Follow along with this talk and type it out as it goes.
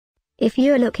If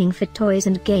you're looking for toys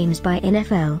and games by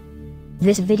NFL,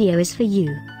 this video is for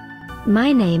you.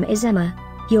 My name is Emma,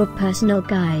 your personal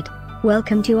guide.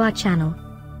 Welcome to our channel.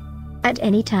 At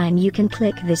any time you can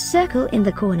click this circle in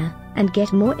the corner, and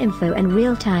get more info and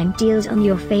real-time deals on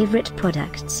your favorite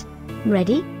products.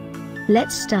 Ready?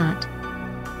 Let's start.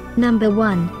 Number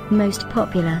 1, Most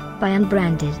Popular, by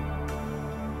Unbranded.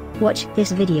 Watch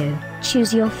this video,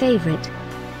 choose your favorite.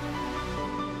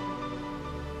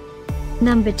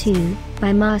 Number 2,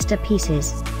 by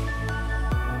Masterpieces.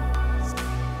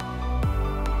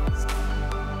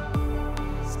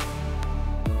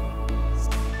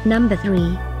 Number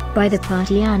 3, by The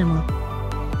Party Animal.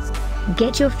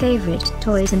 Get your favorite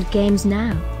toys and games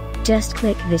now. Just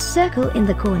click this circle in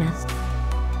the corner.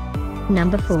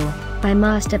 Number 4, by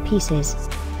Masterpieces.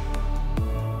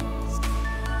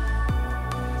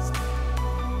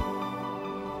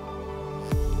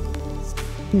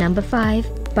 Number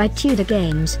 5, by Tudor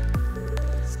Games.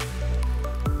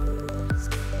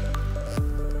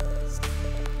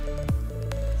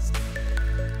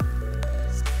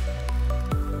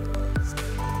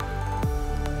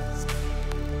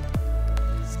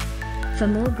 For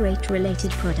more great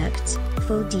related products,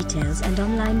 full details and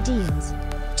online deals,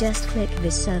 just click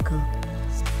this circle.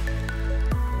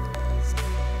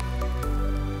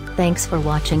 Thanks for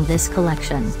watching this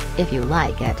collection. If you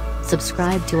like it,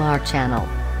 subscribe to our channel.